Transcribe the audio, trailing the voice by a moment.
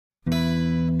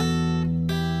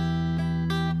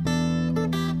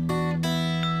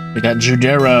We got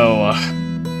Judero.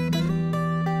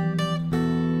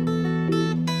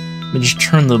 Let me just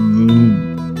turn the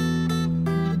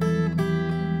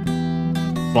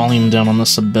volume down on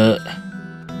this a bit.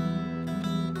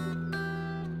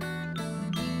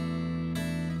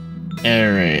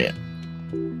 Alright.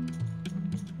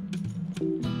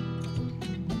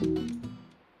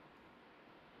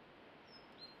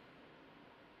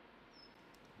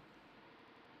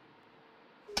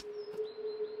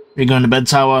 You're going to bed,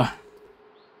 Tawa?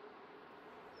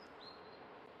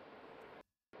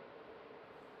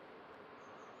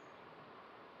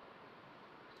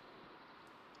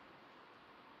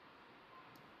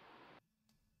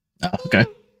 Oh, okay.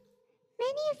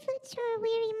 Many a foot or a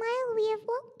weary mile we have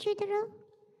walked, Judero.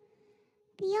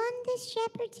 Beyond this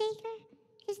shepherd's acre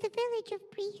is the village of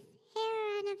Breath,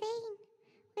 Hair and Avain,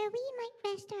 where we might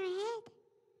rest our head.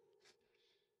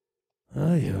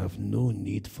 I have no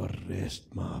need for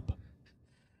rest, Mab.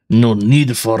 No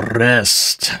need for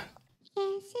rest.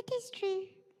 Yes, it is true.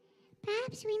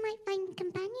 Perhaps we might find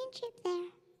companionship there.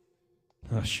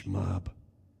 Hush, Mab.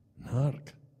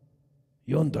 Hark.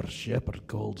 Yonder shepherd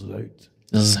calls out.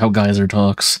 This is how Geyser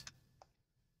talks.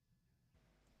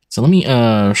 So let me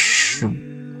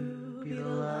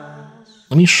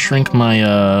shrink my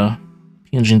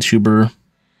PNG tuber.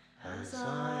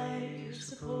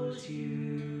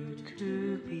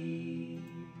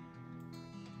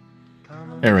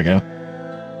 There we go.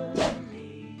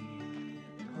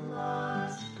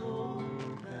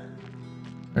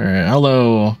 Alright,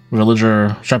 hello,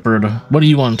 villager, shepherd. What do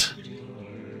you want?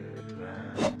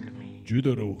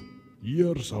 Judero,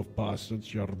 years have passed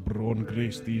since your brawn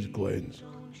graced these glens,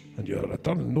 and your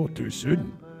return no too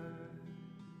soon.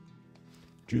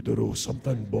 Judero,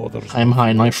 something bothers me. I'm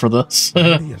high knife for this.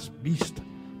 Hideous beast,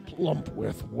 plump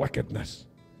with wickedness.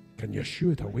 Can you shoo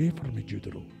it away from me,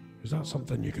 Judero? Is that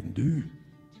something you can do?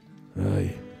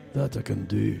 Aye, that I can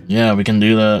do. Yeah, we can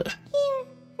do that. Here,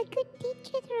 a good deed,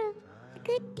 Judero. A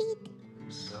good deed.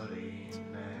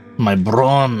 My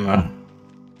brawn.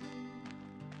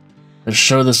 Let's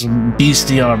show this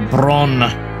beastie our brawn.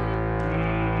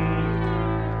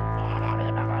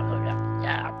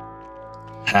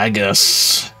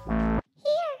 Haggis. Here,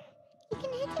 you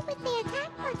can hit it with the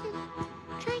attack button.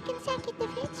 Try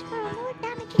consecutive hits for a more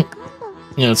damaging combo.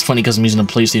 Yeah, it's funny because I'm using a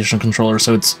PlayStation controller,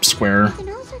 so it's square. You can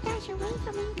also dash away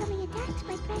from incoming attacks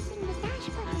by pressing the dash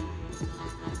button.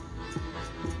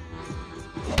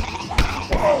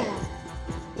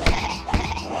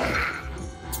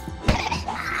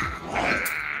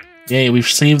 Yay, we've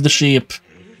saved the sheep.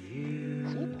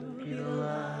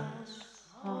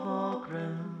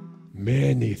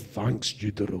 Many thanks,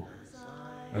 Judero.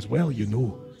 As well you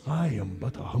know, I am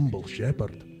but a humble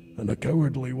shepherd, and a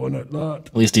cowardly one at that.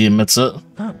 At least he admits it.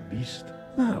 That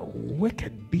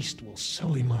wicked beast will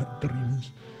sully my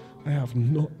dreams. I have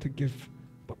naught to give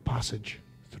but passage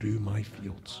through my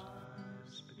fields.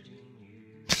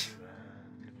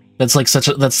 That's like such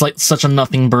a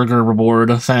nothing burger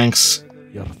reward. Thanks.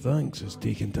 Your thanks is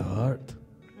taken to heart.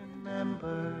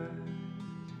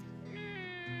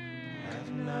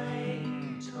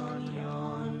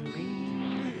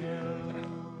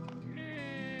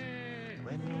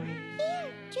 Here,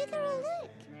 Judero,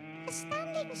 look. A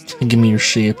standing stone. Give me your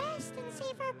sheep. Rest and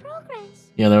save our progress.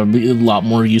 Yeah, that would be a lot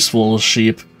more useful as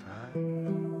sheep.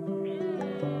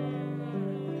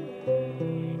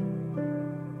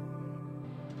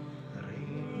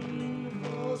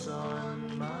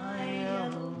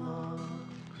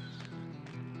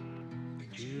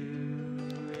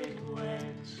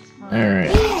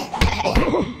 Alright.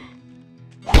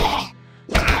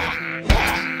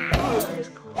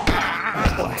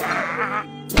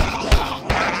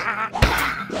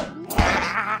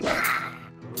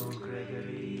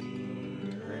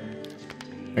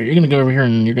 Alright, you're gonna go over here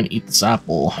and you're gonna eat this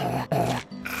apple. He did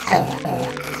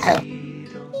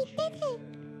it.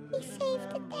 He saved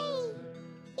the day.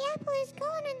 The apple is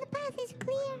gone and the path is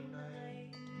clear.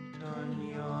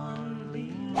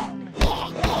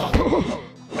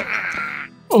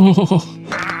 Oh,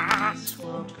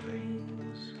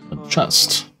 a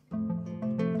chest.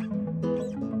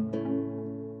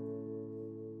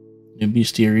 New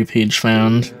bestiary page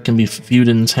found. Can be viewed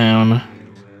in town.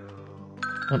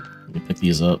 Oh, let me pick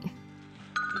these up.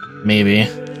 Maybe.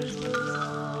 Here.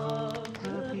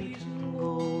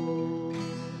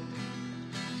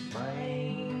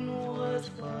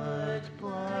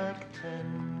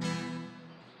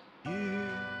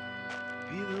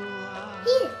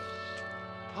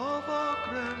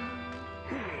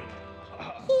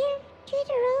 Here,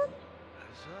 Judero.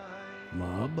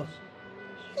 Mab?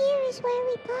 Here is where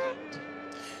we part.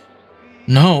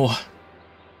 No.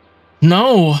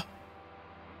 No!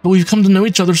 But we've come to know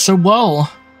each other so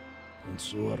well. And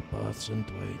so our paths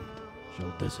entwined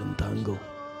shall disentangle.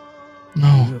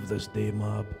 No. You have this day,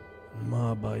 Mab. And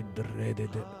Mab, I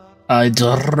dreaded it. I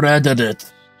dreaded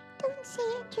it. Don't say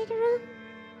it, Judero.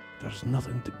 There's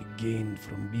nothing to be gained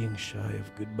from being shy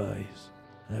of goodbyes.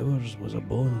 Ours was a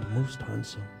bond most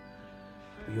handsome.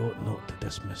 We ought not to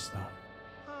dismiss that.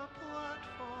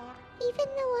 Even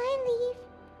though I leave,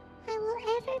 I will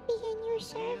ever be in your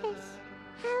service.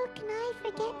 How can I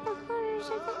forget the horrors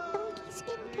of that donkey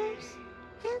skin curse?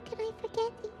 How can I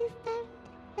forget that you found,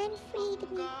 then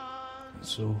freed me? And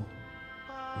so,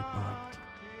 we part.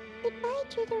 Goodbye,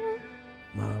 Judero.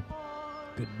 Mab,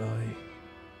 goodbye.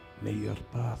 May your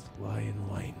path lie in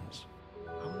lines.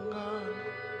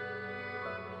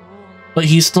 But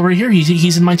he's still right here.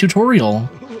 He's in my tutorial.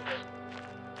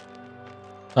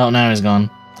 Oh, now he's gone.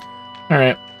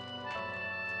 Alright.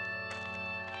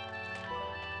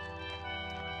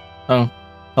 Oh,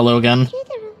 hello again.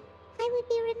 Judero, I would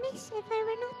be remiss if I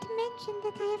were not to mention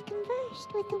that I have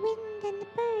conversed with the wind and the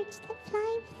birds that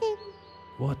fly within.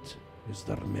 What is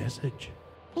their message?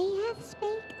 They hath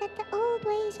spake that the old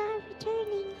ways are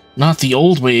returning. Not the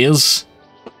old ways.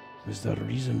 Is there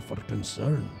reason for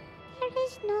concern? There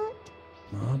is not.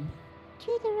 Mab?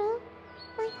 Judero,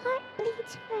 my heart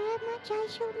bleeds for how much I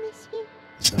shall miss you.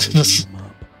 That you,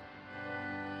 Mab.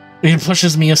 He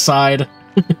pushes me aside.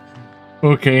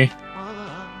 Okay.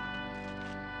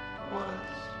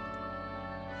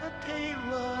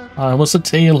 I was a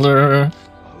tailor.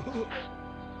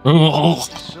 Oh.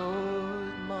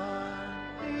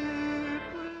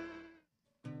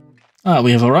 Ah,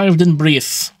 we have arrived in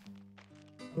Breath.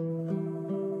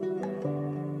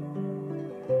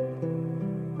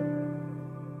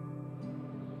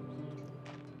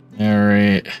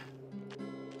 Alright.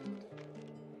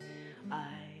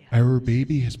 Our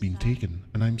baby has been taken,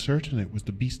 and I'm certain it was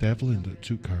the beast Evelyn that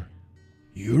took her.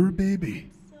 Your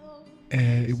baby?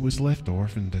 It was left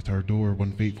orphaned at our door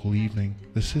one fateful evening.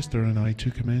 The sister and I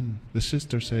took him in. The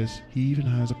sister says he even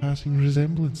has a passing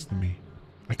resemblance to me.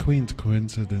 A quaint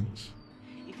coincidence.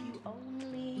 If you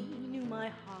only knew my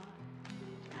heart,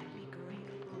 I'd be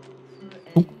grateful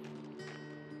forever.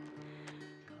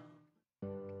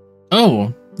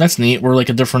 Oh, that's neat. We're like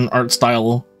a different art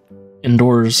style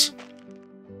indoors.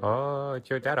 Oh,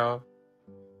 Judero.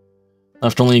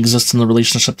 Left only exists in the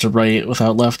relationship to right.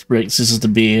 Without left, right ceases to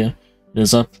be. It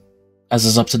is up, as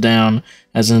is up to down,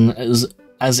 as in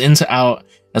to out,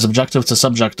 as objective to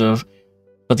subjective.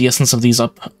 But the essence of these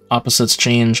opposites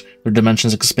change, their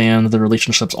dimensions expand, their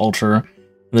relationships alter.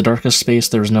 In the darkest space,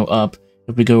 there is no up.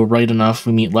 If we go right enough,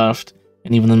 we meet left,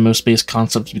 and even the most base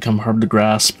concepts become hard to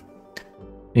grasp.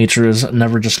 Nature is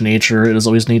never just nature, it is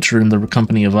always nature in the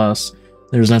company of us.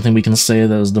 There is nothing we can say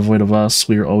that is devoid of us,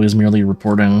 we are always merely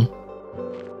reporting.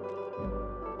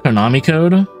 Konami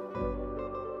code?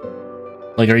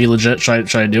 Like, are you legit?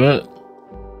 Should I do it?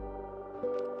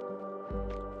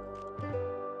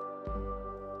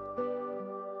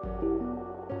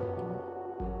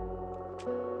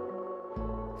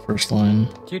 First line.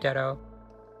 Judero.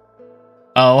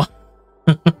 Oh.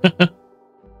 The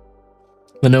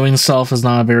knowing self is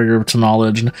not a barrier to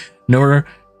knowledge, nor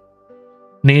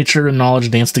nature and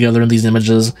knowledge dance together in these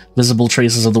images, visible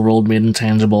traces of the world made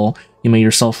intangible. You may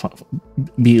yourself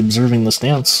be observing this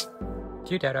dance.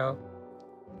 Judero.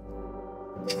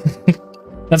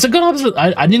 That's a good observation.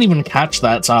 I didn't even catch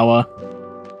that, Sawa.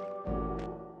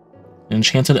 An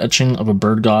enchanted etching of a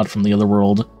bird god from the other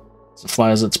world. As it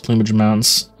flies, its plumage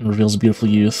mounts and reveals a beautiful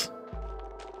youth.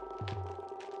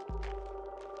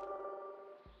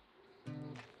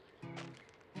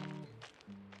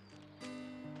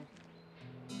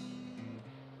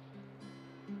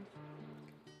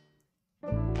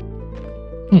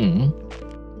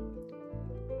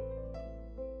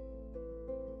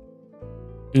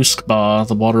 Uskba,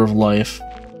 the water of life.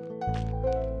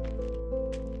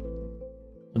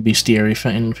 The bestiary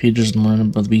found pages and learn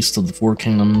about the beasts of the four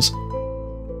kingdoms.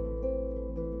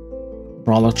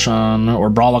 Brolachan, or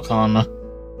Brolacon.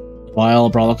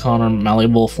 Wild Brolacon are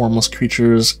malleable, formless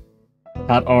creatures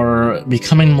that are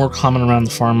becoming more common around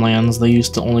the farmlands. They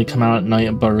used to only come out at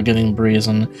night, but are getting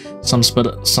brazen. Some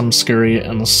spit, some scary,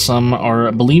 and some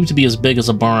are believed to be as big as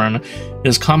a barn. It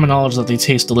is common knowledge that they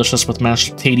taste delicious with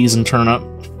mashed potatoes and turnip.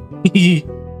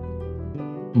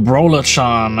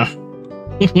 Brolachan.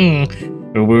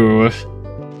 Woo.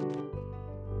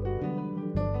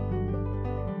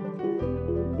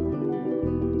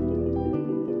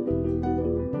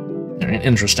 Alright,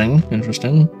 interesting.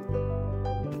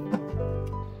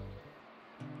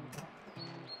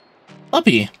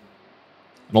 Puppy.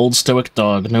 An old stoic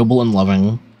dog, noble and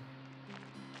loving.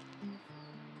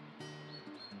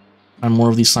 Find more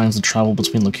of these signs to travel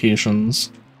between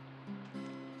locations.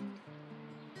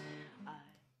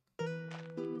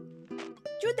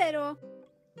 Judero.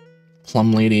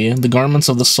 Plum Lady. The garments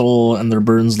of the soul and their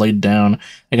burdens laid down.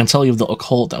 I can tell you of the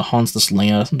occult that haunts this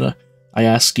land. I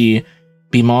ask ye,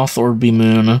 be moth or be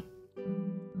moon?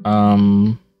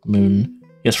 Moon.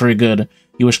 Yes, very good.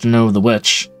 You wish to know of the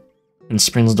witch. In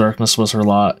spring's darkness was her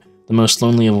lot, the most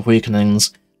lonely of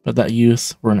awakenings, but that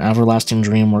youth were an everlasting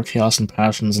dream where chaos and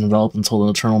passions enveloped until an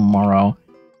eternal morrow.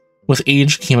 With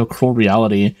age came a cruel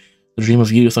reality, the dream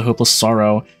of youth, a hopeless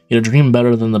sorrow, yet a dream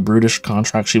better than the brutish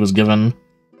contract she was given.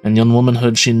 In young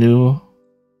womanhood she knew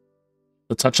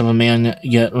the touch of a man,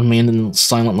 yet remained in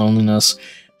silent loneliness.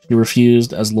 She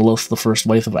refused, as Lilith, the first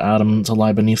wife of Adam, to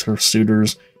lie beneath her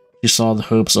suitors. She saw the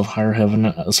hopes of higher heaven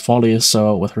as folly,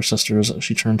 so with her sisters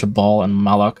she turned to Baal and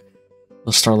Malak.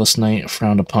 The starless night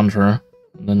frowned upon her.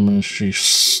 And then when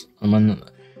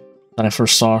I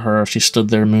first saw her, she stood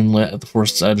there moonlit at the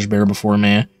forest's edge, bare before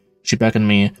me. She beckoned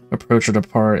me, approached her to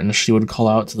part, and as she would call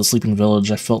out to the sleeping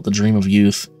village, I felt the dream of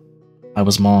youth. I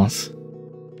was Moth.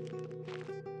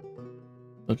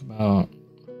 Talk about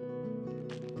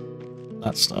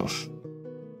that stuff.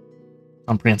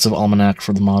 Comprehensive almanac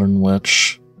for the modern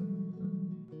witch.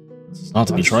 This is not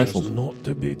to be trifled. Not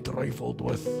to be trifled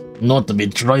with. Not to be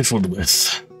trifled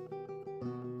with.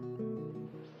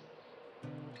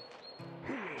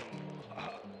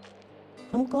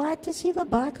 I'm glad to see the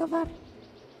back of her.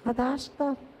 I'd ask.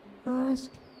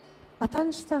 I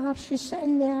turns to her, she's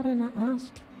sitting there, and I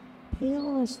ask,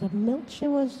 pale as the milk she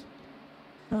was,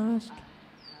 I ask,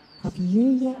 have you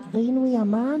yet lain with a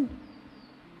man?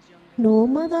 No,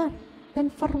 mother. Then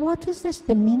for what is this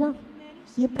demeanour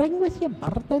you bring with your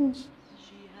burdens?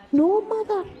 No,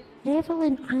 mother.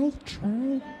 Evelyn, I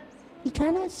try. You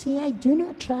cannot say I do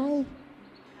not try.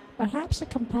 Perhaps a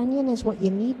companion is what you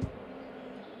need.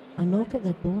 I knock at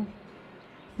the door.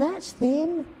 That's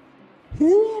them.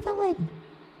 Who, Evelyn?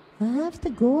 I have to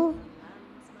go.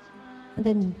 And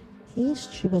in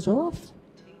haste she was off.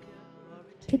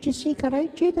 Could you seek her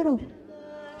out, Judero?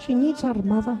 She needs her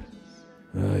mother.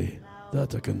 Aye,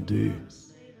 that I can do.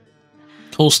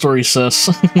 Cool story, sis.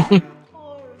 Did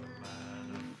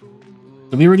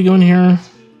we already go in here?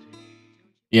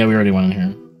 Yeah, we already went in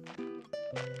here.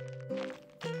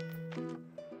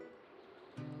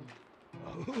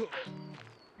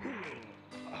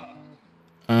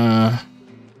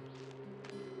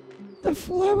 The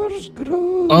flowers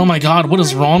grow. Oh my god, what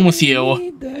is wrong with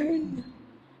you? Down.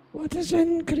 What is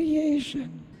in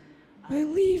creation? I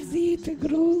leave thee to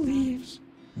grow leaves,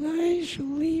 and I shall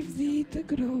leave thee to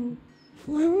grow.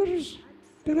 Flowers,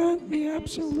 grant me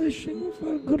absolution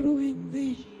for growing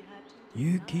thee.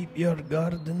 You keep your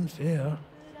garden fair.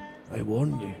 I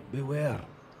warn you, beware.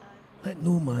 Let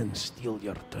no man steal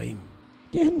your time.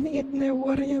 You needn't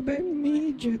worry about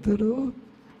me, Judero.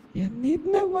 You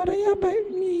needn't worry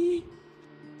about me.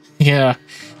 Yeah,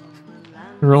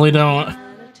 I really don't.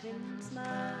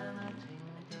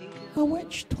 A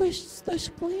witch twists this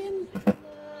glen,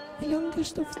 the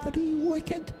youngest of three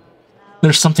wicked.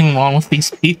 There's something wrong with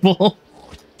these people.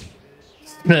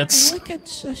 It's Wicked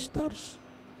sisters.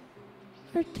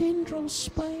 Her tendrils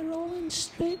spiral and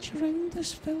stretch round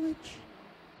this village.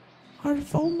 Are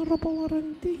vulnerable or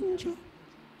in danger.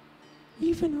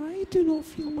 Even I do not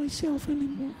feel myself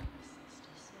anymore.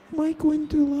 Am I going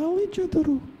to lally,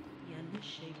 Judero?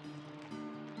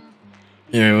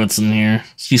 here. What's in here?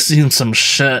 She's seen some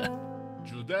shit.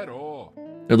 Judero.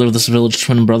 They live this village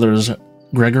twin brothers,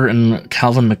 Gregor and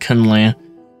Calvin McKinley.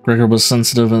 Gregor was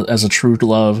sensitive as a true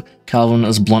love. Calvin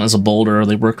as blunt as a boulder.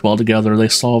 They worked well together. They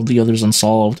solved the others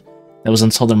unsolved. That was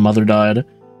until their mother died.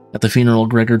 At the funeral,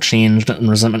 Gregor changed, and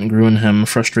resentment grew in him.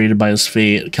 Frustrated by his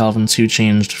fate, Calvin too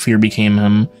changed. Fear became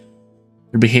him.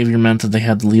 Their behavior meant that they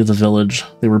had to leave the village.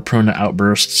 They were prone to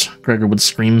outbursts. Gregor would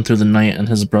scream through the night at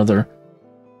his brother,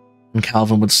 and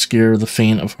Calvin would scare the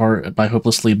faint of heart by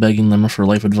hopelessly begging them for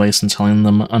life advice and telling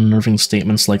them unnerving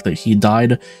statements like that he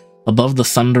died above the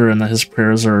thunder and that his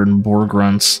prayers are in boar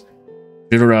grunts.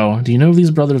 Judero, do you know of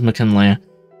these brothers McKinley?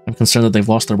 I'm concerned that they've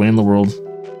lost their way in the world.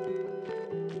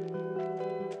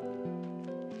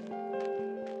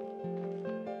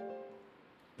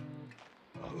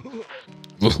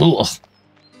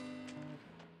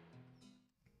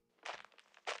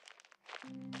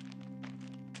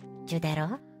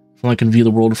 Judero? I can view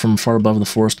the world from far above the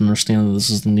forest and understand that this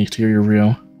is the interior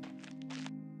view.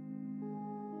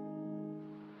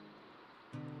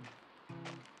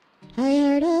 I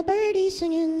heard a birdie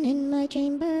singing in my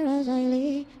chamber as I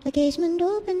lay, the casement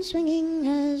open swinging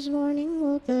as morning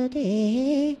woke the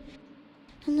day.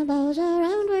 And the boughs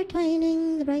around were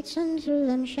twining, the bright sun through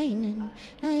them shining.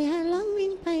 I had long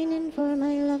been pining for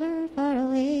my lover far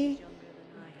away.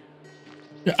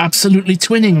 You're absolutely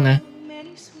twinning.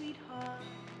 Many sweethearts,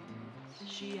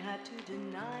 she had to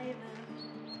deny them.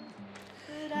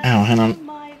 But Ow, hang on. in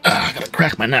my I gotta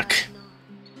crack my neck.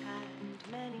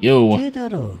 Yo.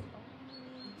 Judero,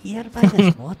 here by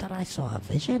this water I saw a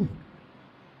vision.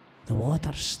 The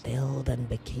water stilled and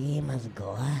became as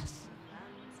glass.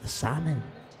 The salmon,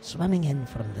 swimming in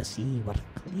from the sea, were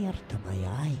clear to my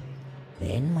eye.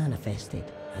 Then manifested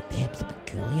a depth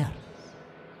peculiar,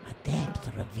 a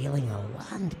depth revealing a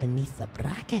land beneath the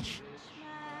brackish,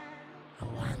 a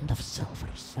land of silver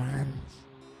sands,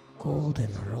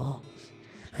 golden rocks,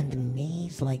 and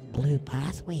maze-like blue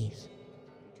pathways.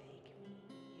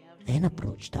 Then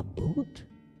approached a boat,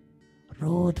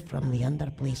 rowed from the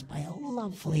underplace by a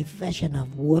lovely vision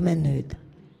of womanhood.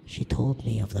 She told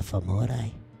me of the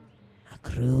Fomori, a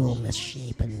cruel,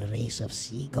 misshapen race of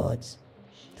sea gods,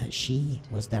 that she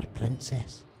was their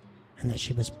princess, and that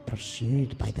she was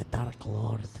pursued by the Dark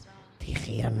Lord,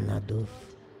 Tigir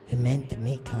who meant to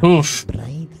make her his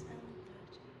bride.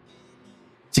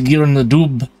 Tigir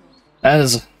Nadub.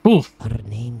 As her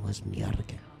name was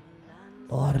Mjörg,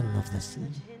 born of the sea.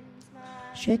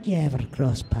 Should you ever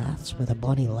cross paths with a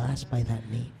bonny lass by that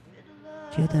name,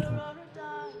 Judero,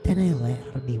 dinna let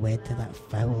her be wed to that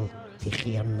foul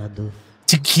Tigir Nadub.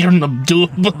 Tigir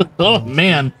Nadub. Oh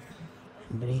man.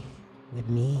 Break with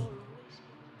me.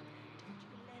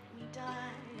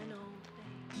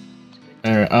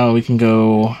 Alright, oh, we can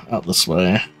go out this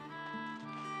way.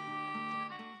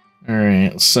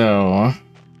 Alright, so...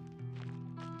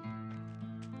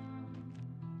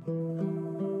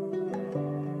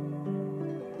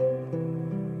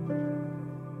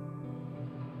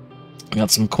 I got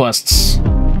some quests.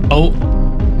 Oh!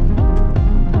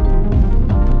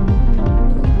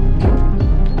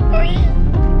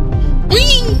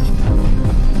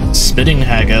 Whee! Spitting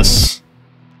haggis.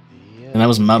 And that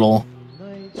was metal.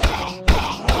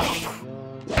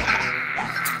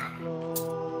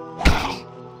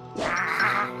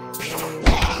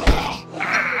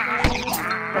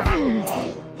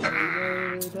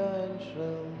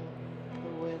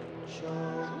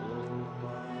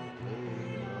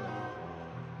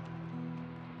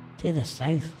 To the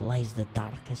south lies the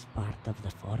darkest part of the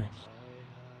forest.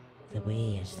 The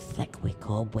way is thick with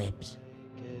cobwebs.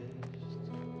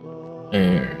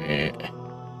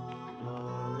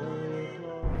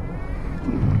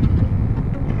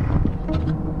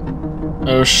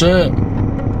 Oh shit.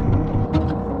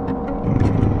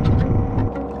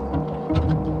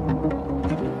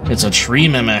 It's a tree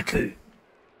mimic.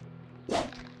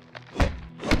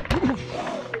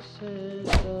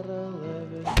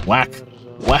 Whack.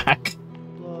 Whack.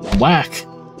 Whack.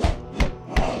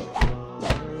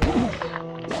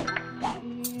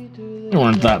 You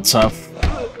weren't that tough.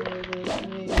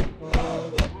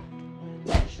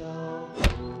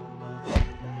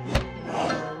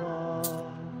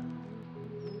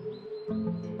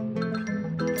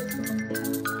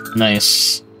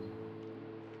 Nice.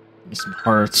 Give me some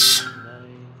hearts.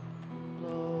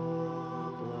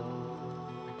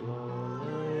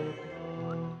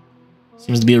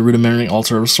 Seems to be a rudimentary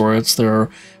altar of sorts. There are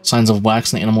signs of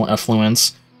wax and animal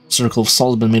effluence. A circle of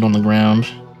salt has been made on the ground.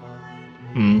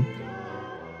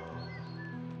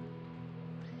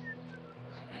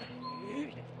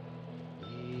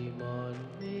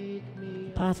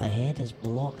 The path ahead is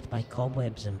blocked by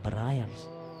cobwebs and briars.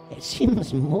 It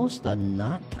seems most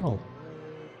unnatural.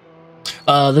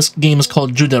 This game is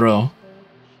called Judero.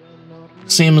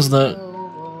 Same as the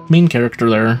main character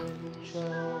there.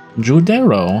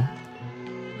 Judero.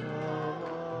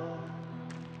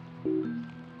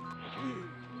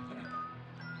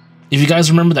 If you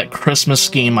guys remember that Christmas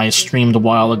game I streamed a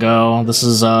while ago, this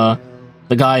is, the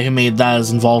guy who made that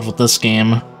is involved with this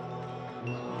game.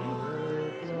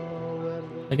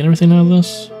 Did I get everything out of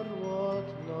this?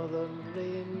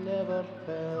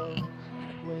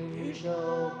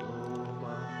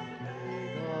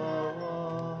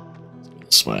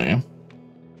 This way.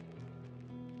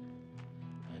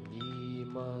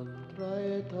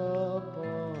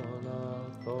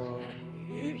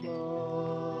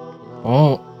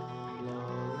 Oh.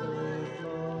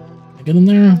 Can I get in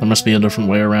there? There must be a different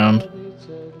way around.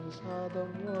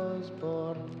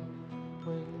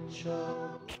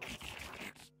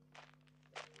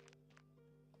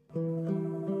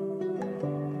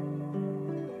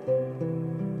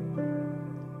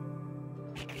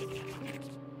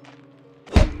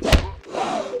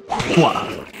 Wow.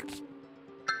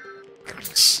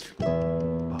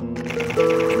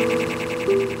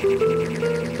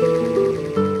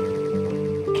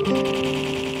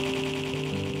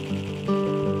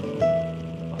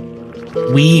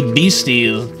 Wee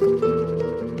beasties.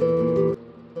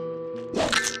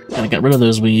 Gotta get rid of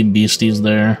those wee beasties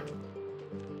there.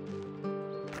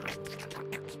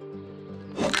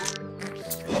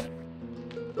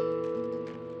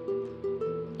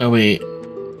 Oh wait.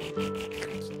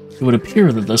 It would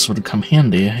appear that this would come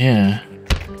handy, yeah.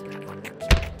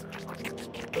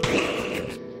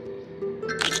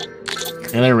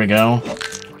 Yeah, there we go.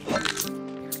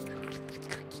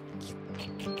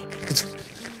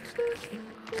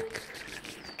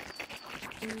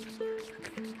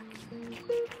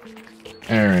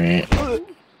 Alright.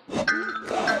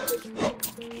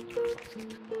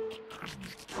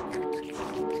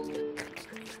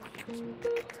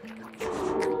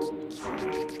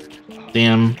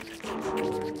 Damn.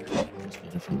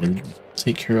 If we can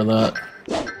take care of that.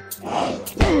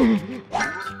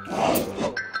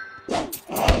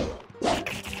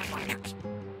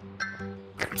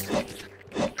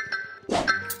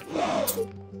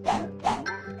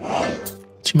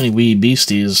 Too many wee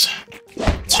beasties.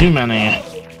 Too many.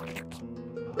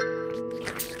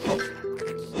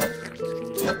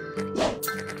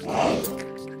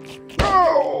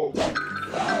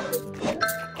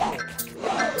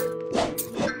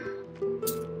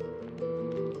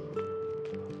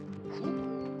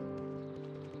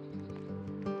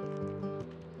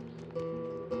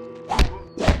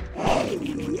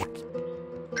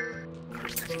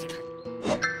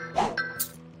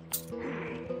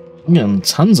 I'm getting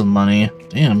tons of money.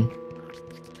 Damn.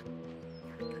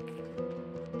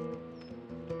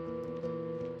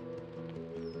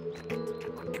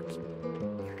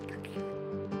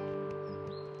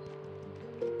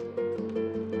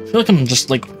 I feel like I'm just,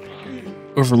 like,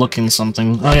 overlooking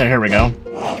something. Oh yeah, here we go.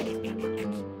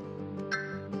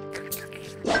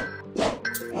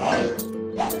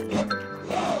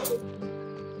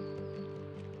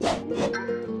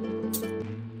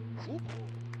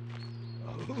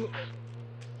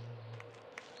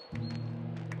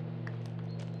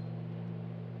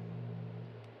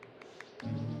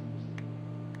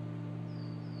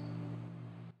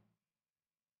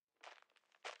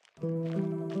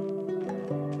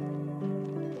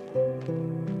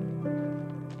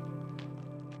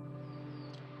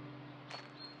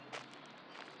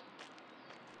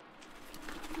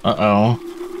 Uh-oh.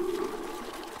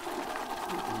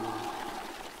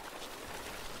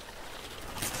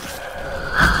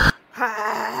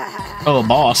 Oh, a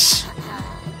boss.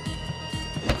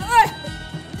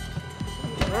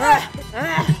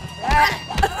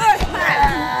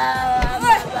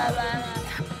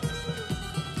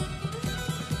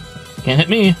 Can't hit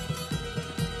me.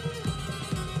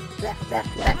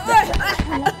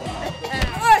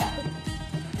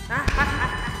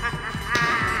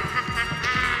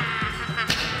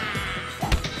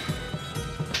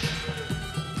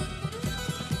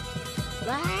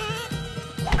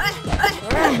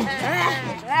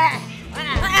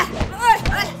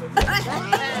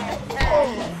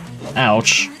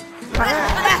 Ouch.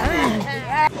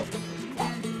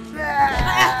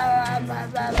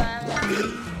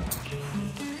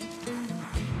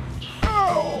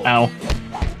 Ow.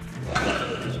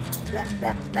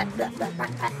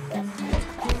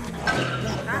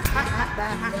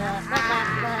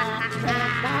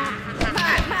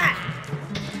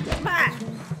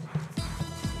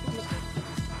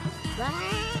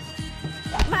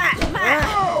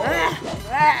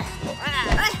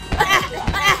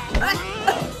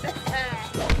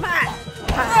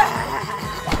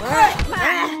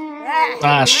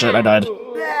 Ah, shit, I died.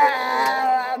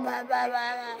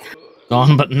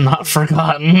 Gone but not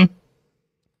forgotten.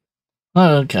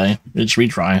 Okay, let's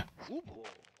retry.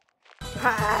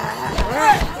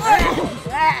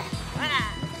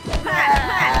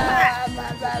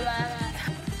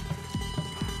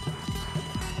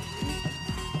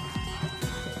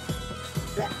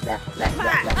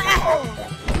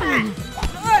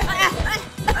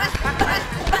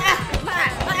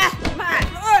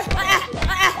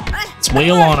 It's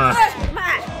wail on her.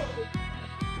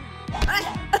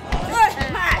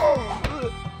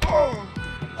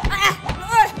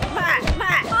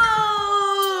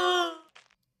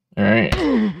 Alright.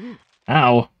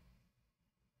 Ow.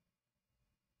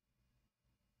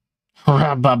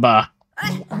 Rababa.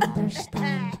 I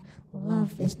understand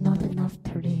love is not enough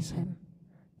to raise him.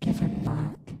 Give him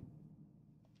back.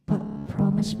 But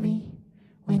promise me,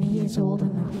 when he is old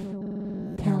enough,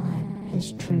 tell him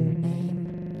his true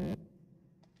name.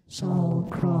 Saul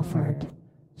Crawford,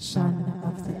 son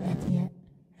of the idiot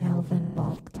Elvin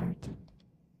Balktard.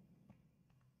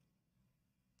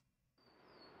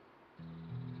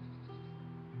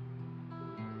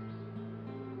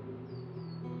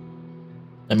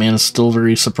 That man is still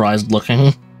very surprised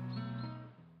looking.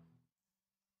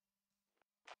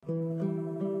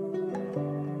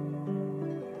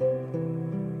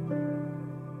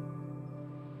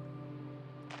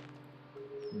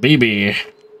 Baby.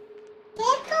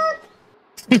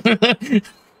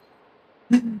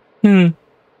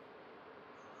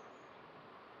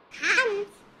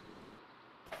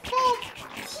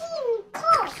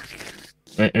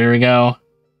 Right, there we go.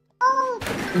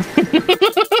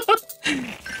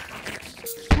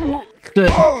 The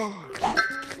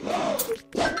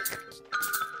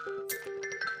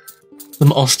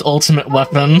most ultimate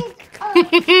weapon.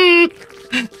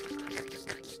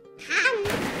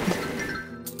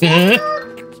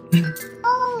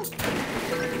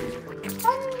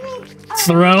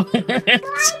 Throw it.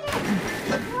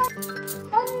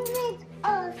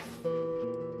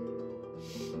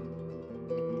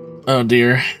 Oh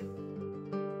dear.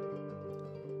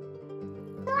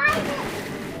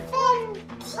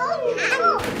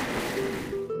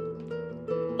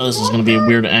 Oh, this is gonna be a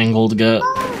weird angle to get.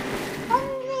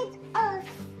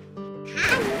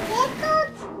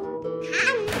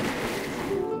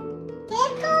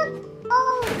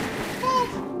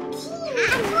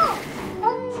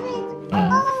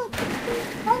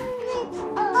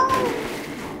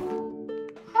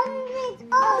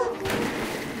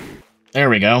 There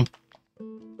we go.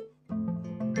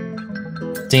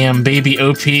 Damn, baby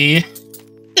OP.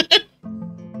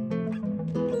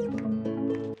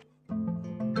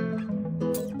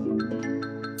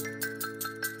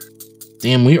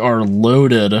 Damn, we are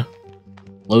loaded.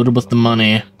 Loaded with the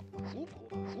money.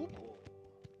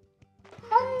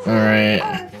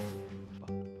 Alright.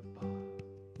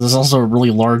 This is also a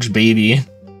really large baby.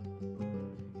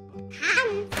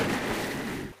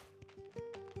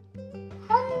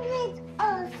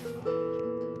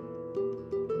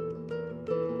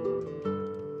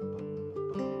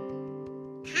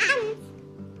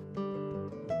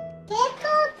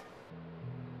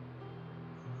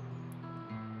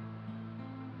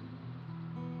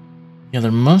 Yeah, there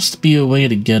must be a way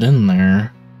to get in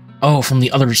there. Oh, from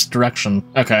the other direction.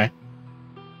 Okay.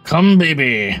 Come,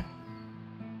 baby!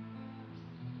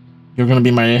 You're gonna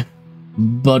be my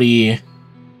buddy.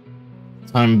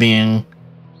 Time being.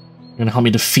 You're gonna help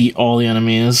me defeat all the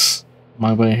enemies.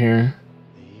 My way here.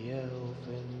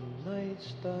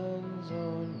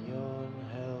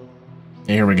 Yeah,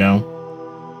 here we go.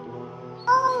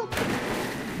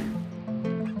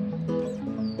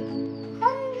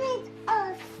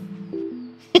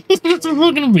 It's a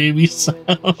fucking baby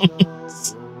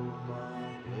sounds.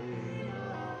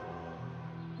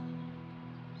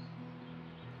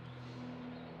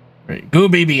 Right, go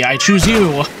baby, I choose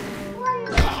you.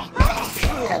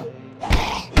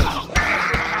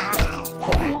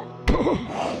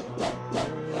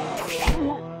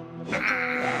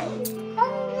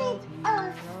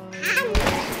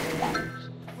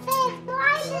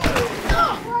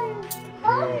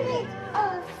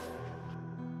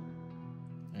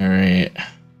 Alright.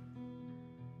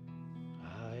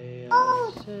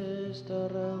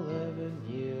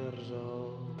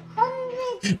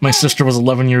 My sister was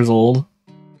 11 years old.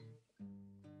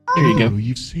 There you go. Oh,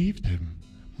 you've saved him.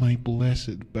 My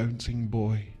blessed bouncing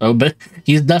boy. Oh, but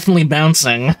he's definitely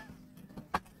bouncing.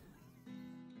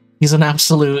 He's an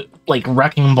absolute, like,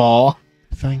 wrecking ball.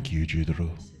 Thank you,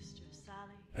 Judero.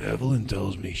 Evelyn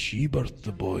tells me she birthed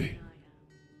the boy.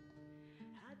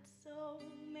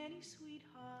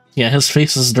 Yeah, his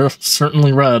face is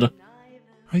certainly red.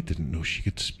 I didn't know she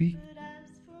could speak.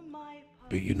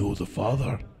 But you know the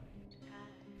father.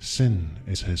 Sin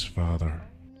is his father.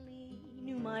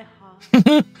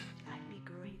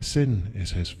 Sin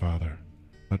is his father,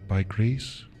 but by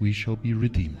grace we shall be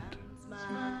redeemed.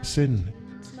 Sin.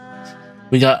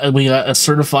 We got a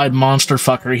certified monster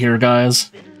fucker here,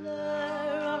 guys.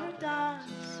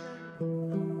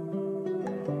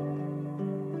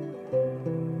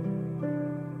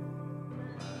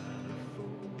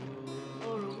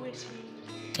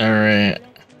 Alright.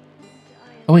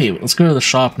 Oh wait, let's go to the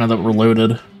shop now that we're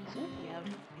loaded.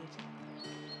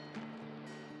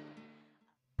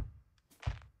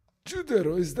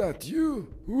 Judero, is that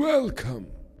you? Welcome.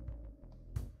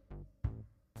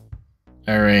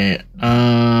 Alright,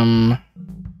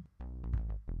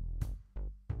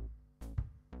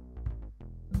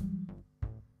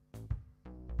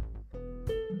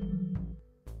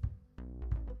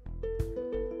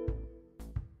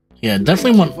 yeah,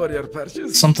 definitely want For your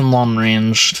purchase. something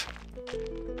long-ranged.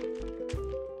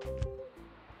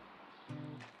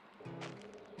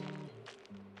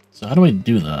 So how do I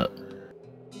do that?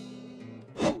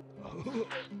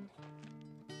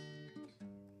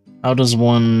 How does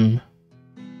one...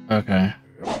 Okay.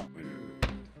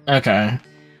 Okay.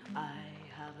 I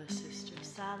have a sister,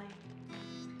 Sally,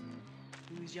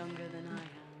 who's younger than I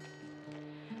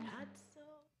am. Had so.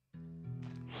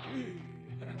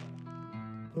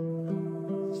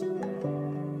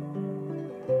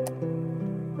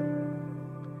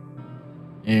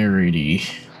 Alrighty.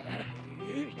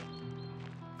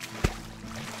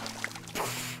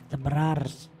 The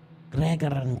Brars, Gregor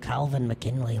and Calvin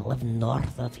McKinley, live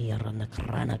north of here on the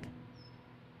Crannog.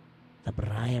 The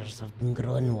briars have been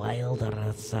growing wilder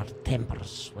as their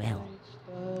tempers swell.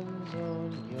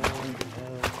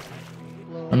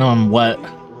 I know I'm wet.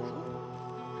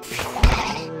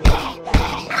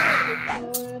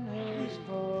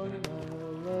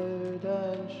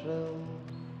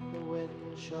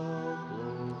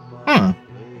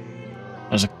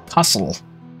 There's a castle.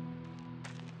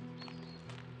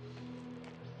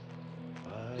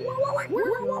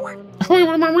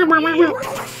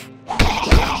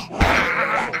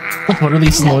 What are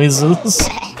these noises?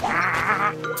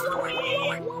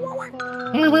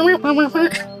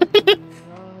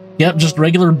 Yep, just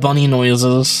regular bunny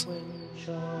noises.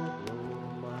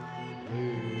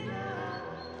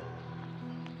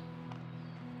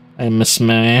 I miss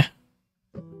me.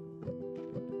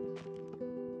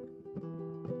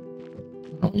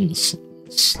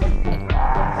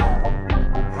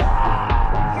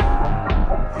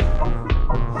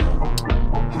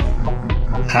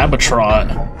 Habitrot.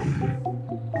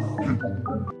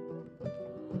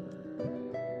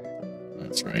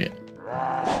 That's right.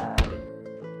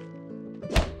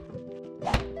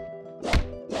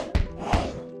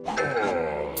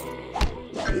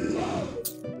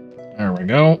 There we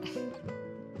go.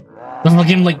 The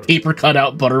fucking like paper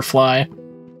cutout butterfly.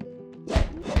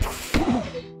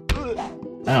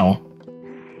 Ow.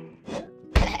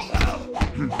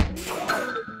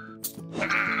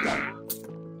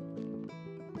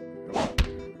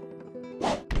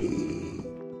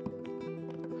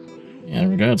 Yeah, there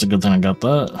we go. It's a good thing I got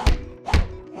that.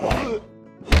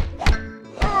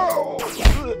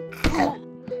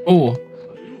 Oh.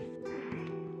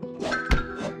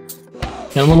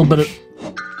 Got a little bit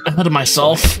ahead of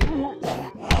myself.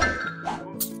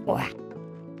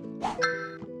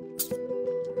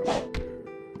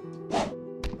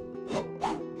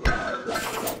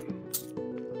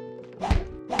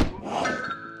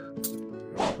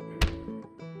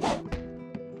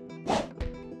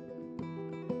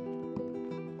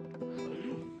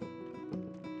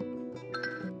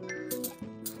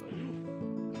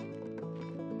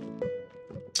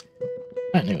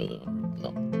 I knew that.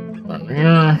 No. Right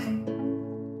here.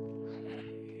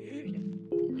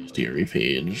 Theory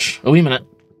page. Oh, wait a minute.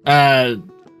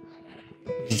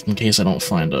 Just in case I don't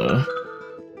find a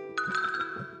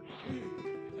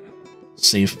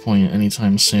save point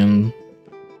anytime soon.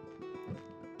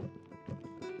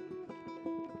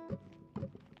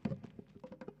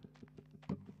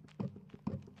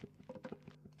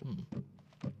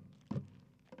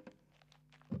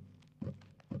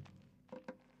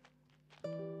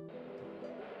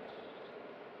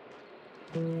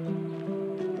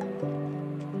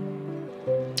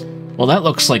 Well, that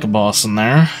looks like a boss in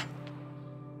there.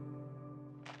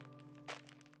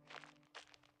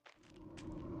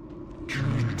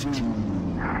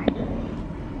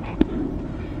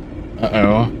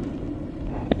 Uh-oh.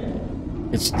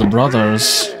 It's the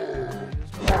brothers.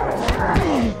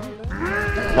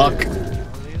 Fuck.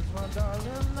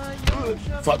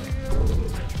 Fuck.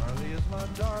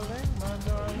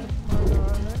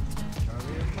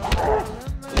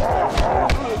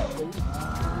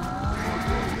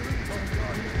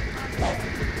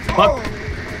 Fuck.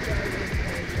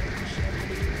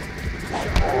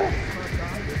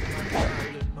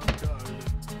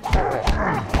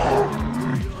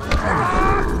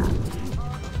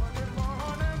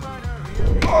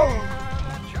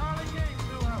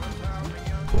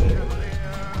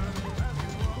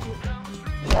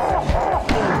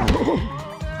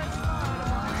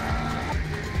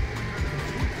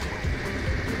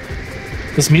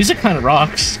 This music kind of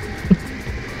rocks.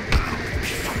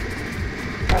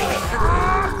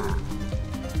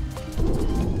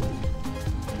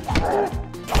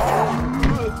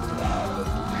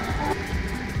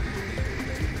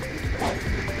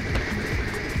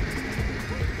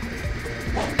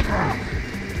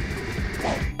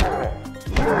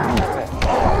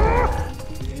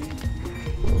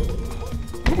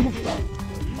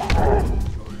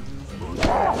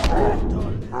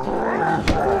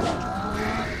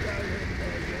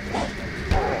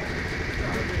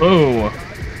 Oh.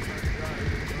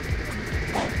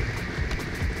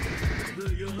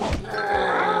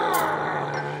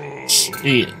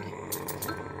 Sweet.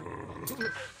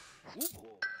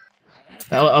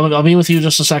 I'll be with you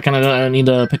just a second. I need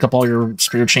to pick up all your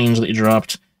spare change that you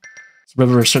dropped. It's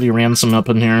River City Ransom up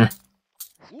in here.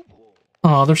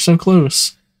 Oh, they're so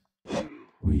close.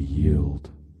 We yield.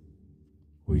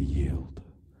 We yield.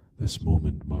 This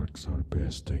moment marks our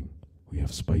besting. We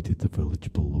have spited the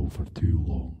village below for too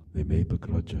long. They may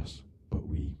begrudge us, but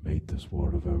we made this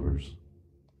war of ours.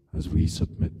 As we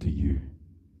submit to you,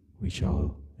 we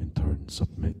shall in turn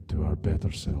submit to our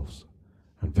better selves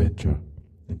and venture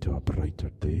into a brighter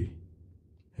day.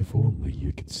 If only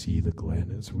you could see the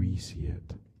glen as we see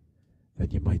it, then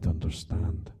you might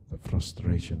understand that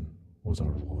frustration was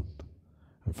our want,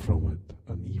 and from it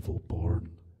an evil born.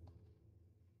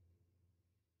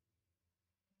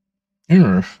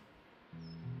 Here.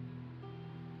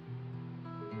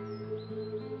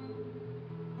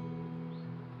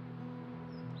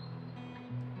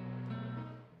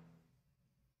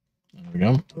 There we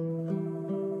go.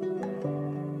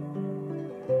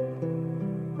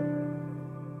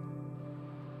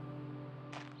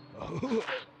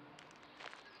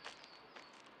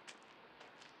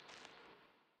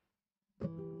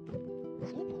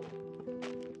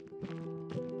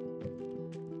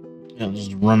 Yeah,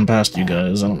 just run past you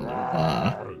guys.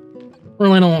 I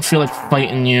really don't feel like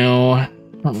fighting you. I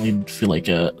don't really feel like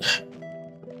it.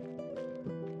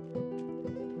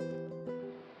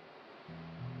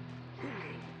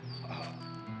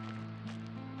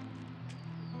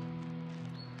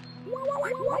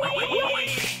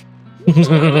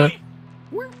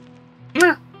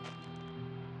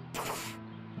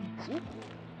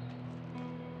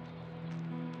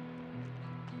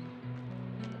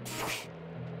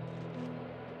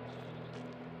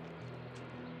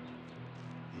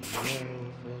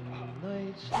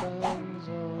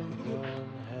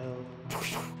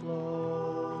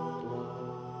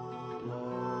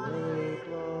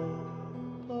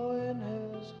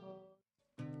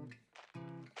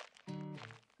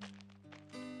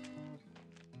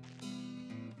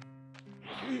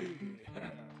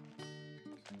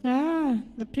 Ah,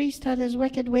 the priest had his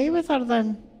wicked way with her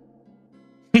then.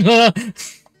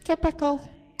 Typical.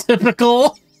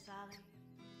 Typical.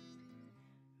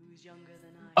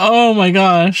 Oh my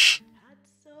gosh. Had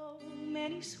so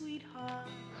many sweethearts,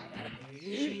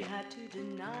 she had to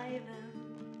deny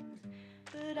them.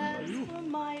 But as for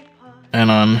my part, And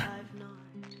on. I've not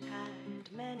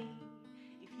had many.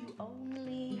 If you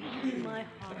only knew my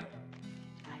heart,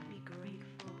 I'd be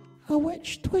grateful. A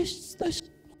witch twists this.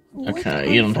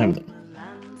 Okay, you don't have that.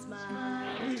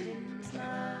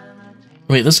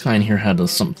 Wait, this guy in here had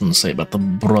something to say about the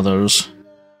brothers.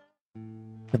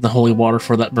 Get the holy water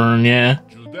for that burn, yeah?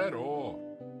 Judero.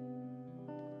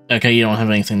 Okay, you don't have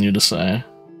anything new to say.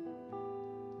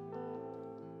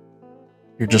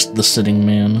 You're just the sitting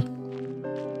man.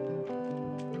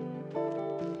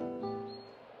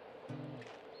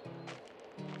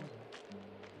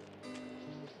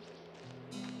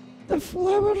 The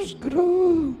flowers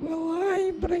grow while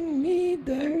I bring me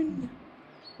down.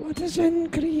 What is in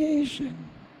creation?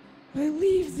 I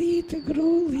leave thee to grow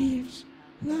leaves,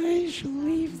 and I shall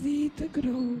leave thee to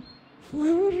grow.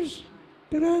 Flowers,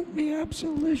 grant me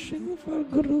absolution for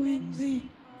growing thee.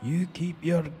 You keep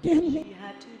your...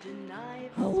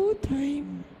 Hello,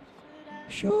 time.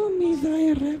 Show me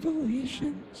thy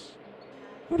revelations,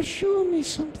 or show me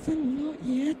something not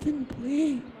yet in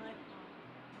play.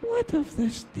 What of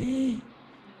this day?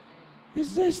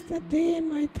 Is this the day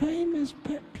my time is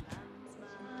picked?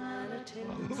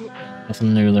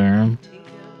 Nothing new there.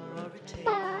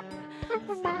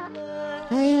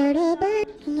 I heard a bird.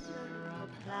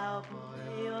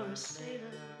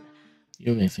 You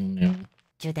have anything new?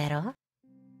 Judero?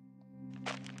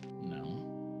 No.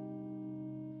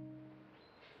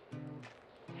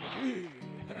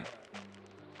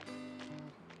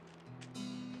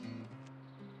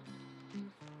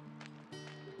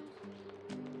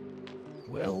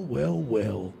 Well, well,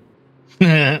 well.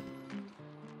 I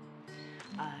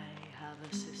have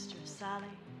a sister, Sally,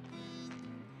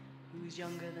 who's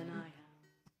younger than I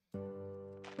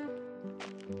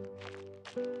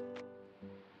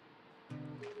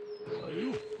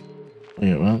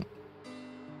Wait, what?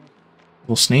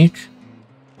 Little sneak?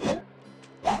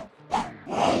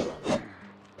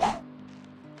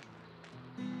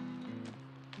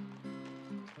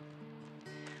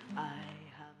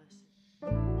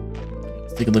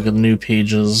 Let's take a look at the new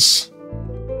pages.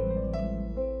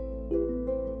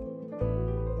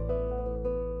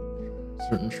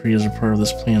 Certain trees are part of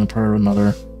this plan, part of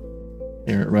another.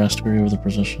 They're at rest, agree with the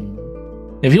position.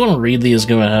 If you want to read these,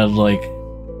 go ahead, like...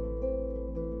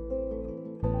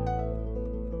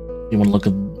 You want to look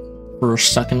at for a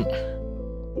second?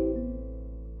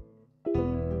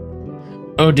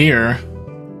 Oh dear.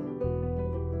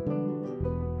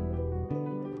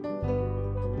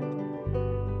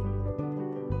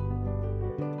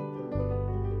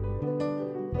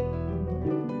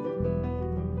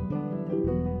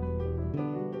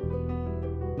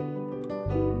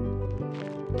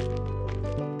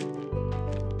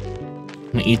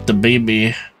 Gonna eat the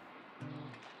baby.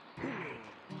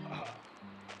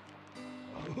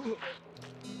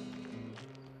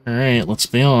 Alright, let's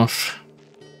be off.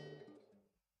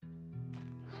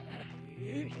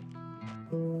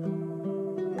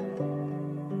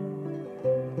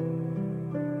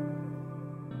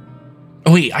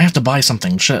 Oh wait, I have to buy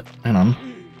something. Shit, hang on.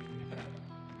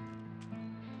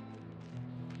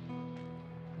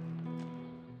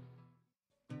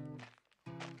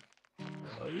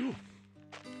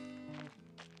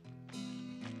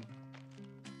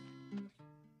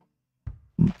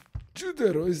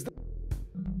 Judero is the...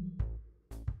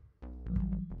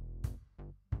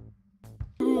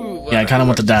 Yeah, I kind of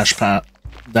want the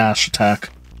dash attack.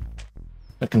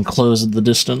 I can close at the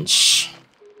distance.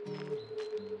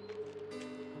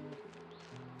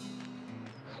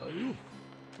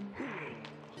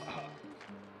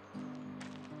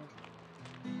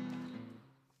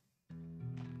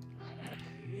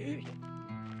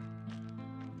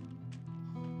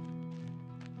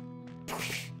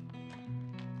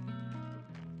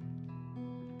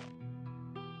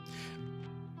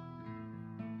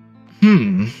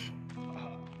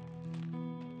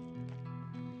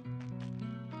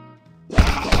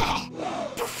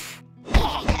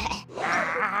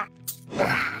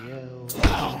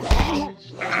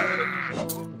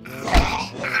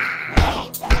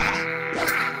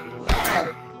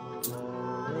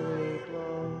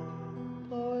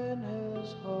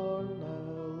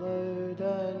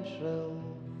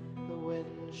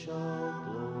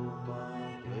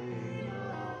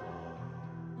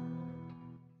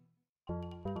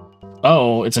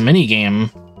 Oh, it's a mini game.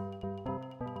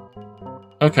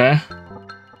 Okay.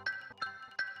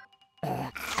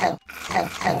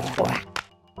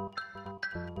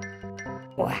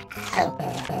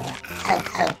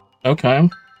 Okay.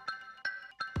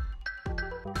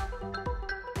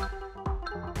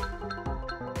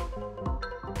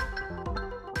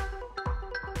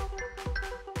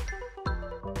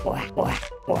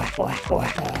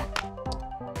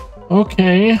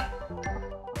 Okay.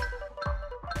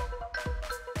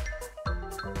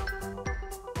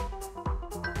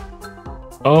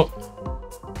 Oh.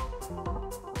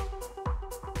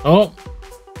 Oh.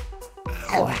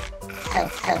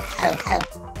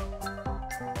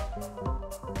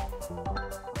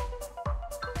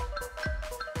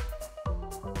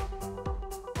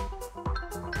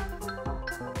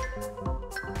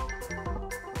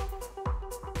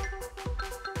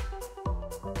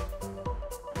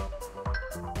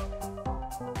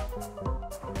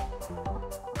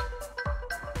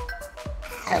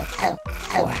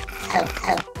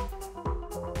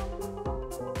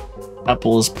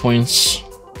 Apple's points.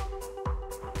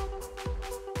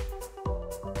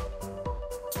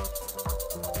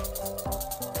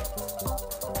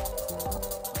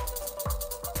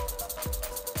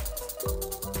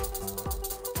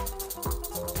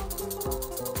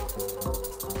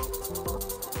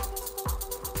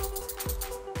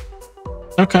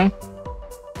 Okay.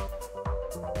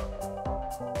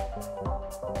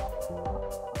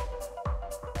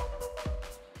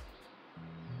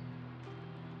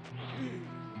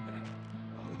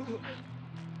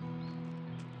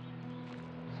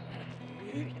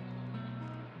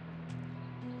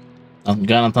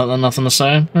 Got nothing to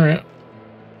say? Alright.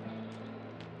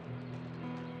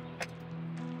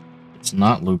 It's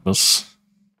not lupus.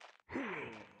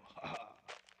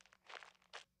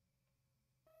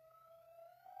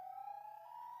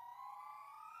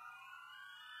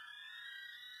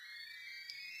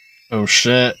 Oh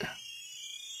shit.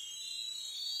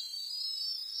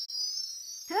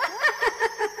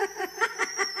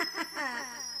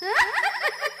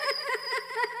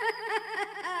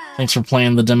 Thanks for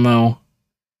playing the demo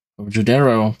of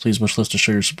Judero. Please wish list to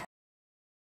show your support.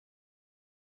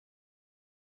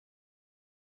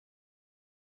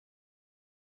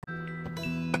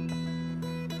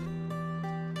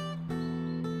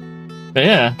 But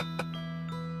yeah.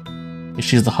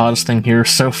 She's the hottest thing here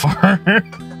so far.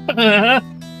 But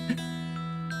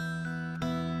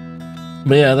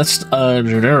yeah, that's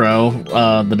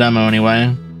Judero, the demo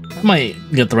anyway. I might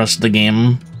get the rest of the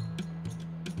game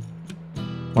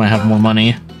when I have more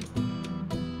money.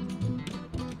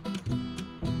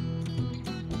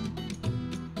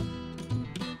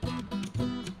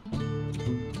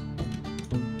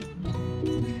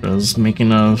 I was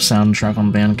making a soundtrack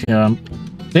on Bandcamp.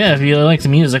 But yeah, if you like the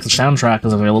music, the soundtrack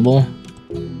is available.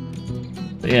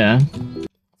 But yeah, let's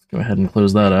go ahead and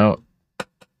close that out.